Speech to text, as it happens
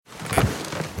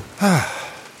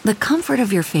The comfort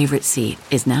of your favorite seat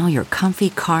is now your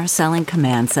comfy car selling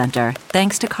command center,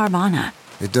 thanks to Carvana.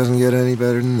 It doesn't get any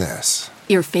better than this.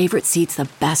 Your favorite seat's the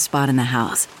best spot in the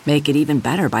house. Make it even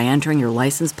better by entering your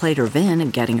license plate or VIN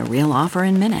and getting a real offer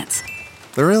in minutes.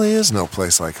 There really is no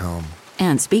place like home.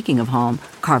 And speaking of home,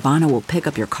 Carvana will pick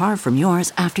up your car from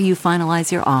yours after you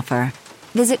finalize your offer.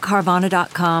 Visit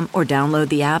Carvana.com or download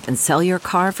the app and sell your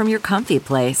car from your comfy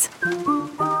place.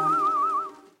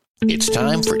 It's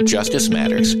time for Justice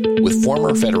Matters with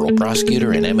former federal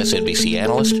prosecutor and MSNBC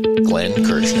analyst Glenn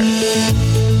Kirshner.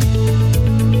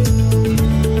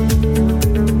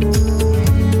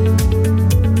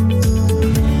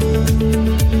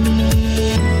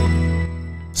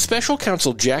 Special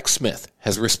counsel Jack Smith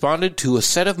has responded to a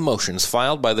set of motions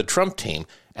filed by the Trump team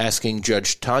asking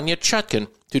Judge Tanya Chutkan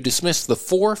to dismiss the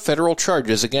 4 federal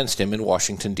charges against him in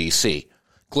Washington, D.C.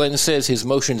 Glenn says his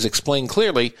motions explain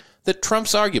clearly that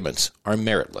Trump's arguments are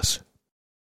meritless.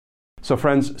 So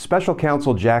friends, special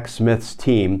counsel Jack Smith's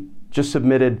team just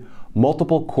submitted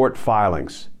multiple court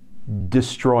filings,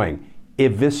 destroying,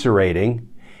 eviscerating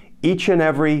each and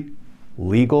every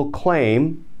legal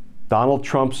claim Donald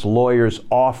Trump's lawyers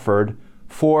offered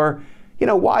for,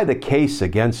 why the case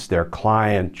against their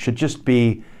client should just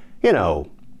be,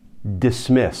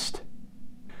 dismissed.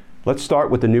 Let's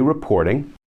start with the new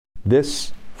reporting.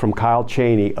 This from Kyle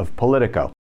Cheney of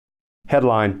Politico.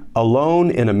 Headline, Alone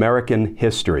in American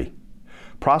History.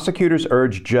 Prosecutors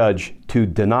urge judge to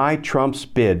deny Trump's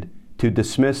bid to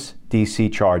dismiss D.C.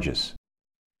 charges.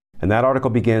 And that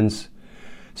article begins,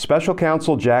 Special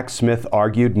counsel Jack Smith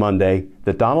argued Monday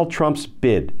that Donald Trump's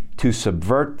bid to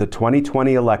subvert the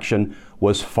 2020 election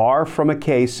was far from a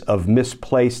case of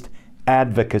misplaced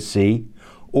advocacy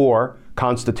or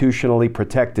constitutionally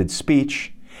protected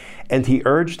speech, and he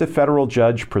urged the federal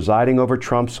judge presiding over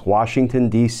Trump's Washington,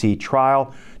 D.C.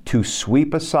 trial to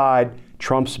sweep aside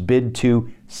Trump's bid to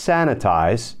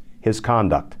sanitize his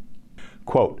conduct.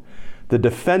 Quote, the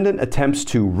defendant attempts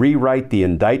to rewrite the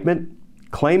indictment,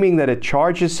 claiming that it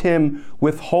charges him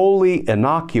with wholly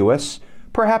innocuous,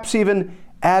 perhaps even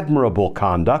admirable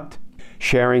conduct,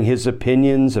 sharing his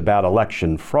opinions about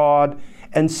election fraud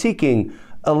and seeking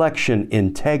election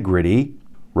integrity,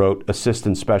 wrote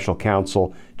Assistant Special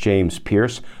Counsel James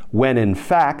Pierce, when in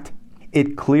fact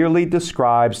it clearly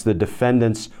describes the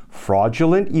defendant's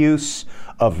fraudulent use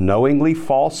of knowingly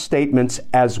false statements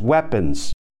as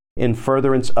weapons in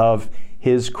furtherance of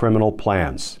his criminal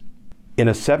plans. In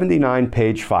a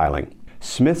 79-page filing,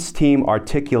 Smith's team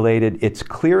articulated its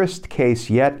clearest case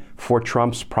yet for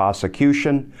Trump's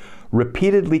prosecution,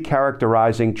 repeatedly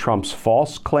characterizing Trump's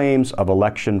false claims of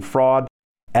election fraud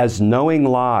as knowing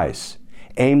lies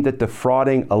aimed at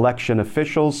defrauding election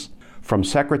officials, from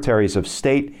secretaries of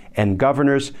state and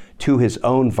governors to his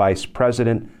own vice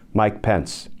president, Mike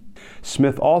Pence.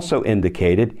 Smith also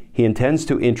indicated he intends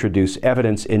to introduce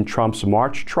evidence in Trump's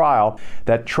March trial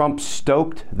that Trump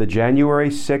stoked the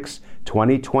January 6,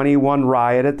 2021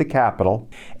 riot at the Capitol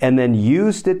and then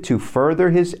used it to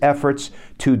further his efforts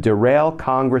to derail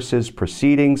Congress's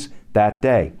proceedings that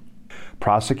day.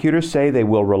 Prosecutors say they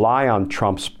will rely on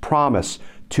Trump's promise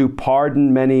to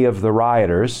pardon many of the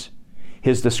rioters,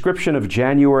 his description of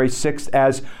January 6th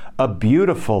as a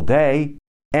beautiful day,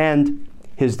 and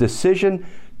his decision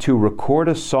to record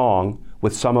a song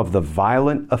with some of the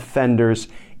violent offenders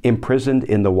imprisoned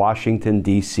in the Washington,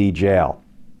 D.C. jail.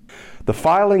 The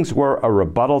filings were a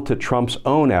rebuttal to Trump's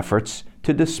own efforts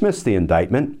to dismiss the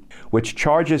indictment, which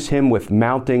charges him with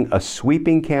mounting a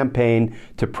sweeping campaign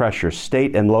to pressure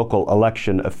state and local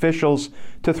election officials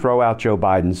to throw out Joe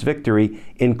Biden's victory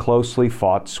in closely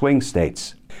fought swing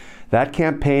states. That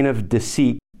campaign of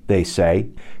deceit, they say,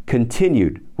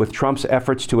 continued with Trump's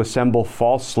efforts to assemble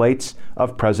false slates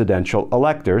of presidential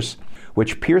electors,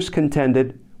 which Pierce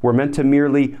contended were meant to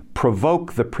merely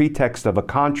provoke the pretext of a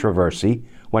controversy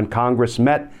when Congress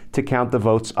met to count the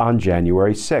votes on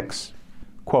January 6.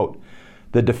 Quote,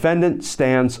 the defendant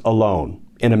stands alone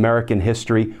in American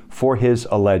history for his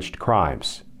alleged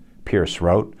crimes, Pierce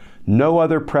wrote. No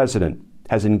other president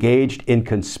has engaged in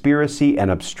conspiracy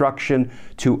and obstruction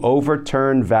to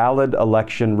overturn valid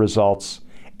election results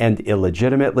and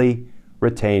illegitimately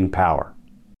retain power.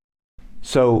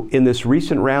 So, in this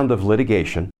recent round of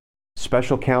litigation,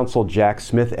 Special Counsel Jack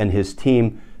Smith and his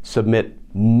team submit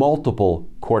multiple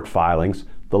court filings,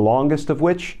 the longest of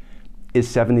which is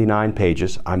 79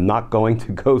 pages. I'm not going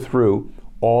to go through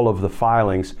all of the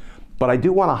filings, but I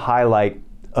do want to highlight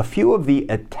a few of the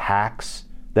attacks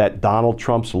that Donald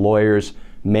Trump's lawyers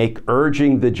make,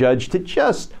 urging the judge to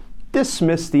just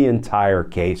dismiss the entire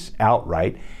case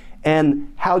outright,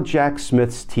 and how Jack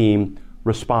Smith's team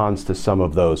responds to some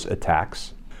of those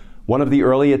attacks. One of the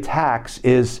early attacks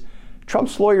is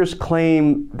Trump's lawyers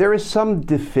claim there is some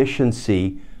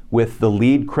deficiency with the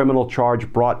lead criminal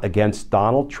charge brought against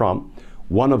Donald Trump,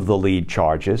 one of the lead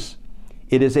charges.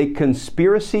 It is a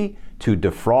conspiracy to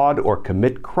defraud or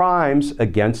commit crimes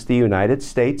against the United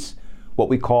States, what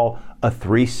we call a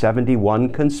 371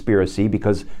 conspiracy,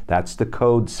 because that's the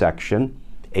code section,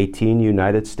 18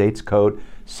 United States Code,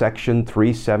 section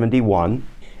 371.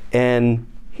 And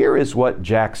here is what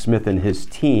Jack Smith and his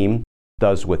team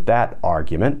does with that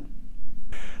argument.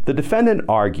 The defendant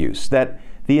argues that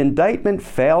the indictment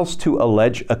fails to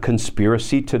allege a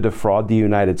conspiracy to defraud the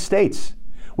United States,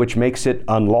 which makes it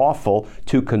unlawful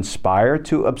to conspire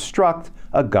to obstruct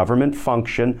a government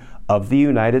function of the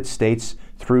United States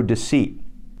through deceit.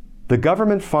 The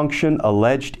government function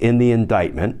alleged in the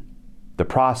indictment, the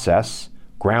process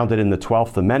grounded in the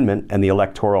 12th Amendment and the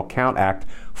Electoral Count Act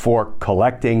for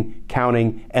collecting,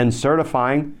 counting, and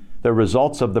certifying the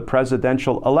results of the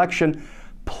presidential election,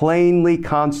 plainly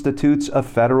constitutes a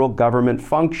federal government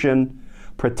function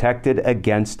protected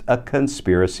against a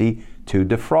conspiracy to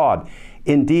defraud.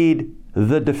 Indeed,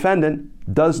 the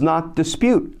defendant does not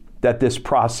dispute that this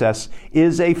process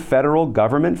is a federal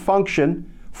government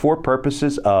function for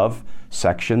purposes of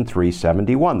Section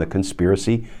 371, the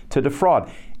conspiracy to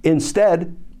defraud.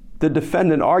 Instead, the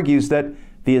defendant argues that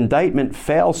the indictment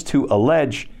fails to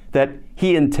allege that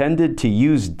he intended to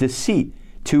use deceit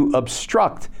to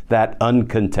obstruct that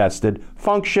uncontested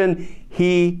function.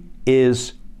 He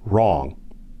is wrong.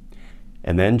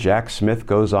 And then Jack Smith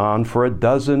goes on for a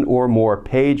dozen or more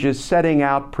pages setting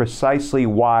out precisely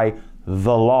why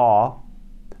the law,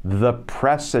 the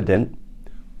precedent,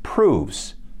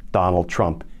 proves Donald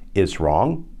Trump is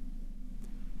wrong.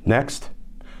 Next,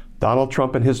 Donald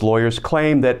Trump and his lawyers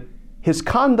claim that his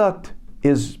conduct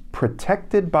is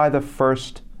protected by the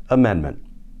First Amendment.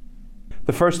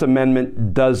 The First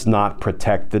Amendment does not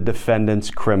protect the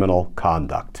defendant's criminal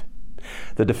conduct.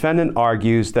 The defendant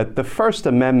argues that the First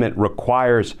Amendment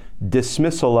requires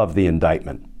dismissal of the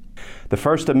indictment. The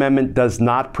First Amendment does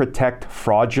not protect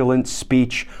fraudulent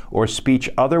speech or speech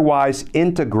otherwise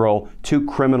integral to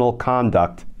criminal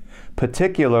conduct,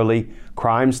 particularly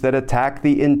crimes that attack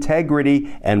the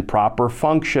integrity and proper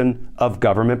function of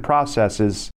government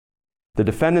processes. The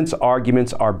defendant's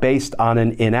arguments are based on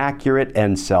an inaccurate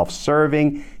and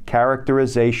self-serving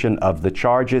characterization of the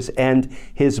charges, and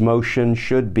his motion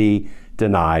should be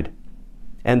denied.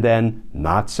 And then,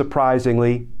 not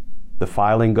surprisingly, the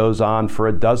filing goes on for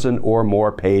a dozen or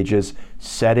more pages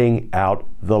setting out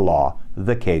the law,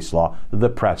 the case law, the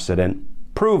precedent,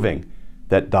 proving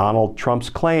that Donald Trump's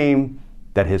claim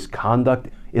that his conduct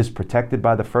is protected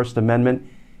by the First Amendment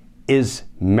is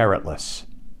meritless.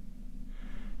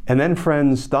 And then,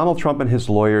 friends, Donald Trump and his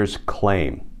lawyers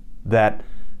claim that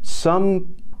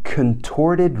some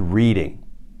contorted reading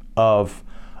of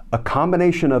a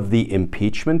combination of the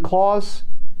impeachment clause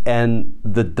and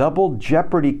the double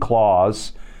jeopardy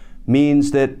clause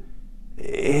means that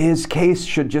his case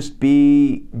should just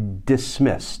be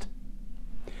dismissed.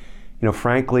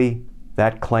 Frankly,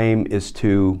 that claim is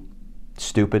too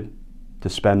stupid to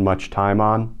spend much time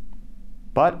on.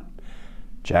 But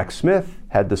Jack Smith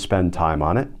had to spend time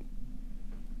on it.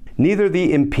 Neither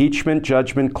the impeachment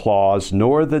judgment clause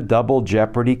nor the double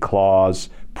jeopardy clause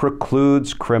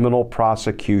precludes criminal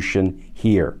prosecution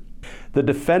here. The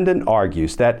defendant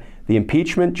argues that the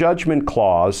impeachment judgment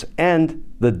clause and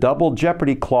the double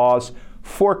jeopardy clause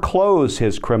foreclose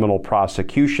his criminal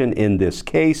prosecution in this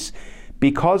case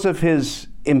because of his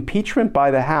impeachment by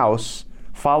the House,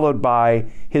 followed by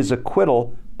his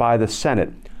acquittal by the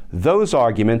Senate. Those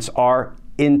arguments are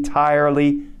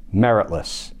entirely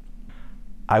meritless.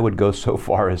 I would go so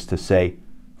far as to say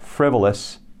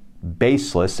frivolous,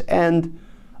 baseless, and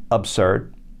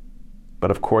absurd.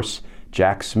 But of course,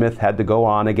 Jack Smith had to go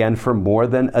on again for more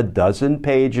than a dozen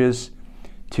pages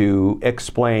to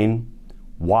explain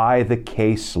why the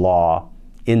case law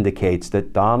indicates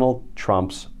that Donald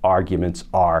Trump's arguments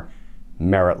are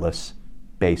meritless,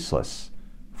 baseless,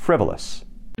 frivolous.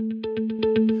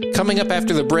 Coming up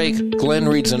after the break, Glenn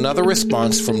reads another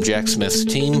response from Jack Smith's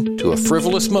team to a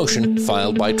frivolous motion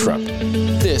filed by Trump.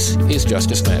 This is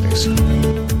Justice Matters.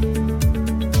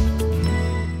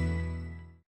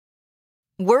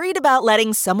 Worried about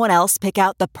letting someone else pick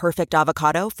out the perfect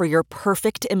avocado for your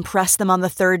perfect impress them on the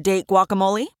third date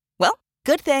guacamole? Well,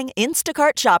 good thing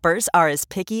Instacart shoppers are as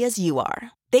picky as you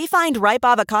are. They find ripe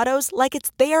avocados like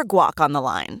it's their guac on the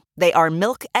line. They are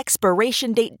milk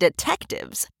expiration date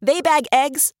detectives. They bag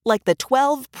eggs like the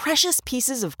 12 precious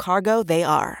pieces of cargo they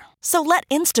are. So let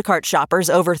Instacart shoppers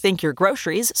overthink your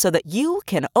groceries so that you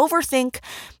can overthink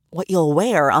what you'll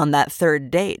wear on that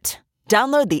third date.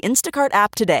 Download the Instacart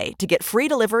app today to get free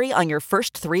delivery on your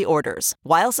first 3 orders,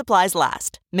 while supplies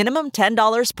last. Minimum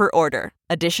 $10 per order.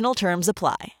 Additional terms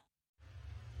apply.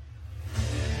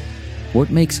 What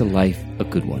makes a life a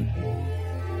good one?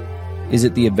 Is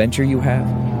it the adventure you have?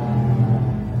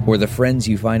 Or the friends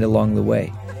you find along the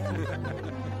way?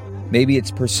 Maybe it's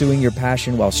pursuing your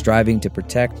passion while striving to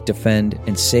protect, defend,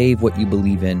 and save what you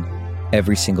believe in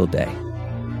every single day.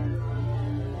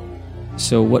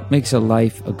 So what makes a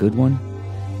life a good one?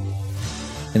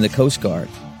 In the Coast Guard,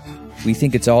 we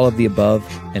think it's all of the above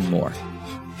and more.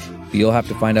 But you'll have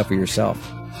to find out for yourself.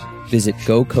 Visit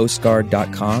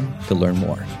gocoastguard.com to learn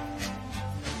more.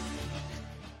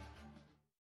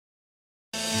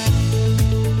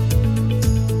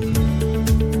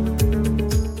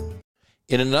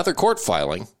 In another court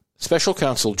filing, special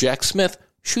counsel Jack Smith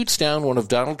shoots down one of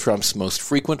Donald Trump's most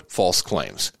frequent false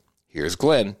claims. Here's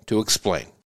Glenn to explain.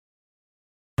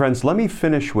 Friends, let me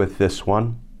finish with this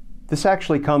one. This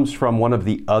actually comes from one of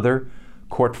the other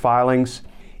court filings.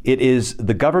 It is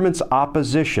the government's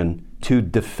opposition to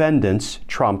defendants,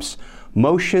 Trump's,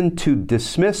 motion to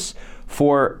dismiss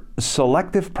for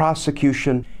selective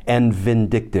prosecution and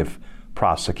vindictive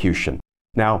prosecution.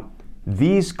 Now,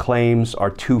 these claims are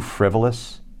too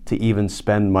frivolous to even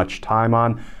spend much time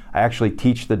on. I actually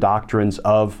teach the doctrines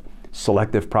of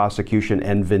selective prosecution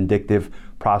and vindictive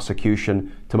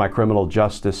prosecution to my criminal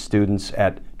justice students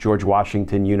at George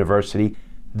Washington University.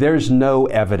 There's no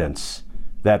evidence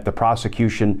that the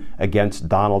prosecution against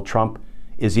Donald Trump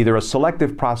is either a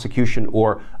selective prosecution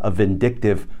or a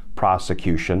vindictive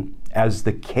prosecution, as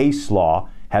the case law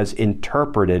has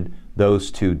interpreted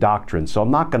those two doctrines. So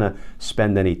I'm not going to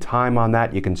spend any time on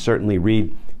that. You can certainly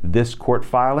read this court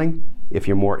filing if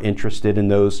you're more interested in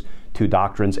those two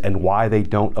doctrines and why they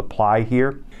don't apply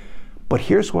here. But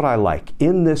here's what I like.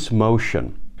 In this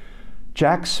motion,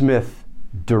 Jack Smith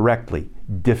directly,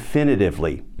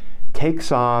 definitively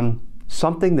takes on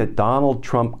something that Donald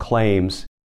Trump claims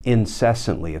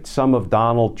incessantly. It's some of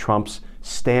Donald Trump's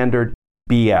standard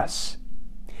BS.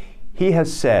 He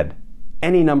has said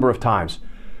any number of times,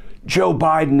 Joe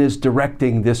Biden is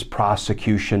directing this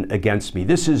prosecution against me.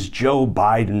 This is Joe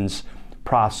Biden's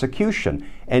prosecution.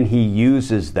 And he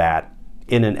uses that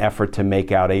in an effort to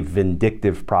make out a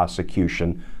vindictive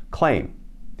prosecution claim.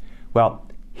 Well,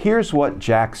 here's what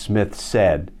Jack Smith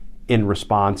said in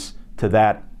response to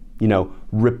that,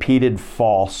 repeated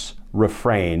false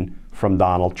refrain from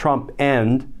Donald Trump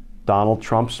and Donald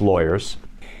Trump's lawyers.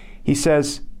 He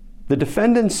says, the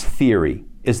defendant's theory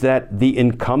is that the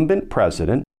incumbent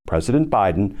president, President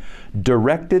Biden,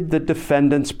 directed the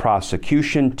defendant's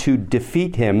prosecution to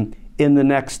defeat him in the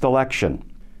next election.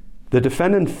 The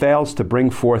defendant fails to bring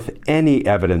forth any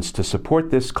evidence to support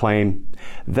this claim.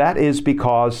 That is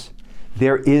because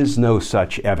there is no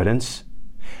such evidence.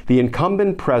 The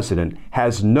incumbent president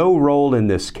has no role in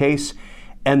this case,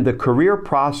 and the career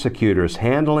prosecutors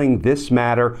handling this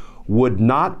matter would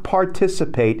not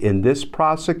participate in this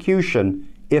prosecution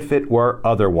if it were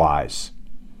otherwise.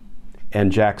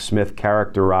 And Jack Smith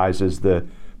characterizes the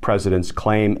president's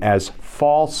claim as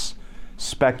false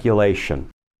speculation.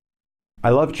 I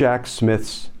love Jack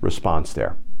Smith's response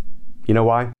there. You know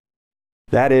why?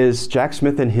 That is Jack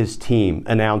Smith and his team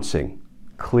announcing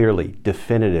clearly,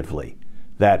 definitively,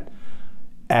 that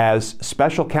as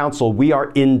special counsel, we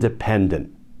are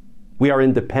independent. We are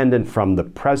independent from the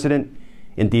president.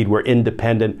 Indeed, we're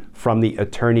independent from the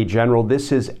attorney general.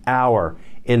 This is our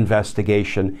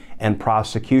investigation and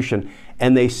prosecution.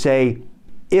 And they say,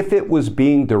 if it was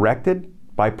being directed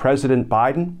by President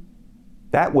Biden,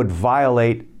 that would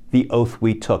violate the oath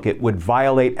we took. It would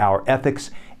violate our ethics,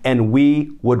 and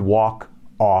we would walk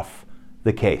off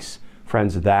the case.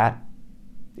 Friends, that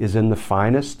is in the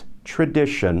finest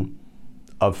tradition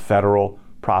of federal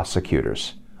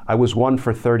prosecutors. I was one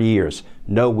for 30 years.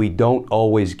 No, we don't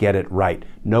always get it right.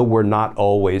 No, we're not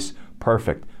always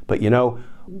perfect. But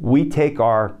we take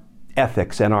our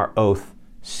ethics and our oath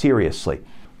seriously.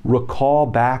 Recall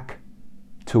back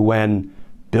to when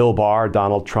Bill Barr,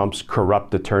 Donald Trump's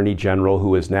corrupt attorney general,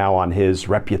 who is now on his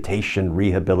reputation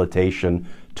rehabilitation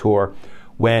tour,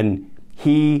 when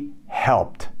he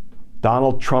helped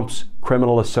Donald Trump's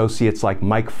criminal associates like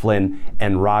Mike Flynn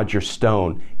and Roger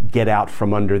Stone get out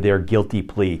from under their guilty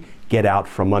plea, get out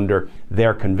from under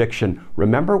their conviction.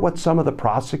 Remember what some of the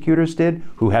prosecutors did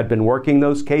who had been working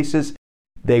those cases?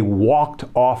 They walked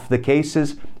off the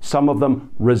cases. Some of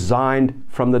them resigned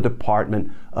from the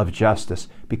Department of Justice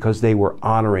because they were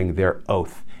honoring their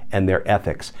oath and their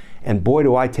ethics. And boy,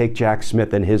 do I take Jack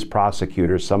Smith and his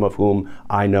prosecutors, some of whom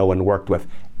I know and worked with,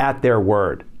 at their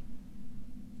word.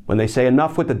 When they say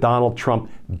enough with the Donald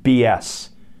Trump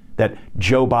BS, that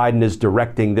Joe Biden is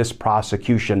directing this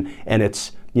prosecution and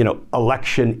it's,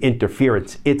 election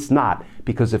interference. It's not,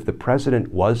 because if the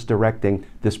president was directing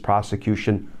this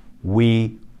prosecution,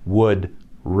 we would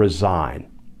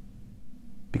resign.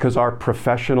 Because our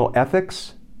professional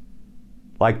ethics,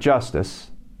 like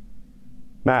justice,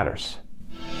 matters.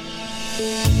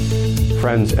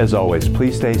 Friends, as always,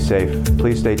 please stay safe,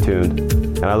 please stay tuned,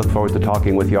 and I look forward to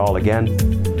talking with you all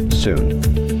again soon.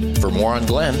 For more on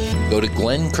Glenn, go to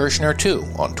Glenn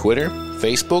Kirshner2 on Twitter,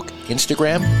 Facebook,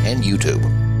 Instagram, and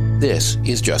YouTube. This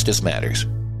is Justice Matters.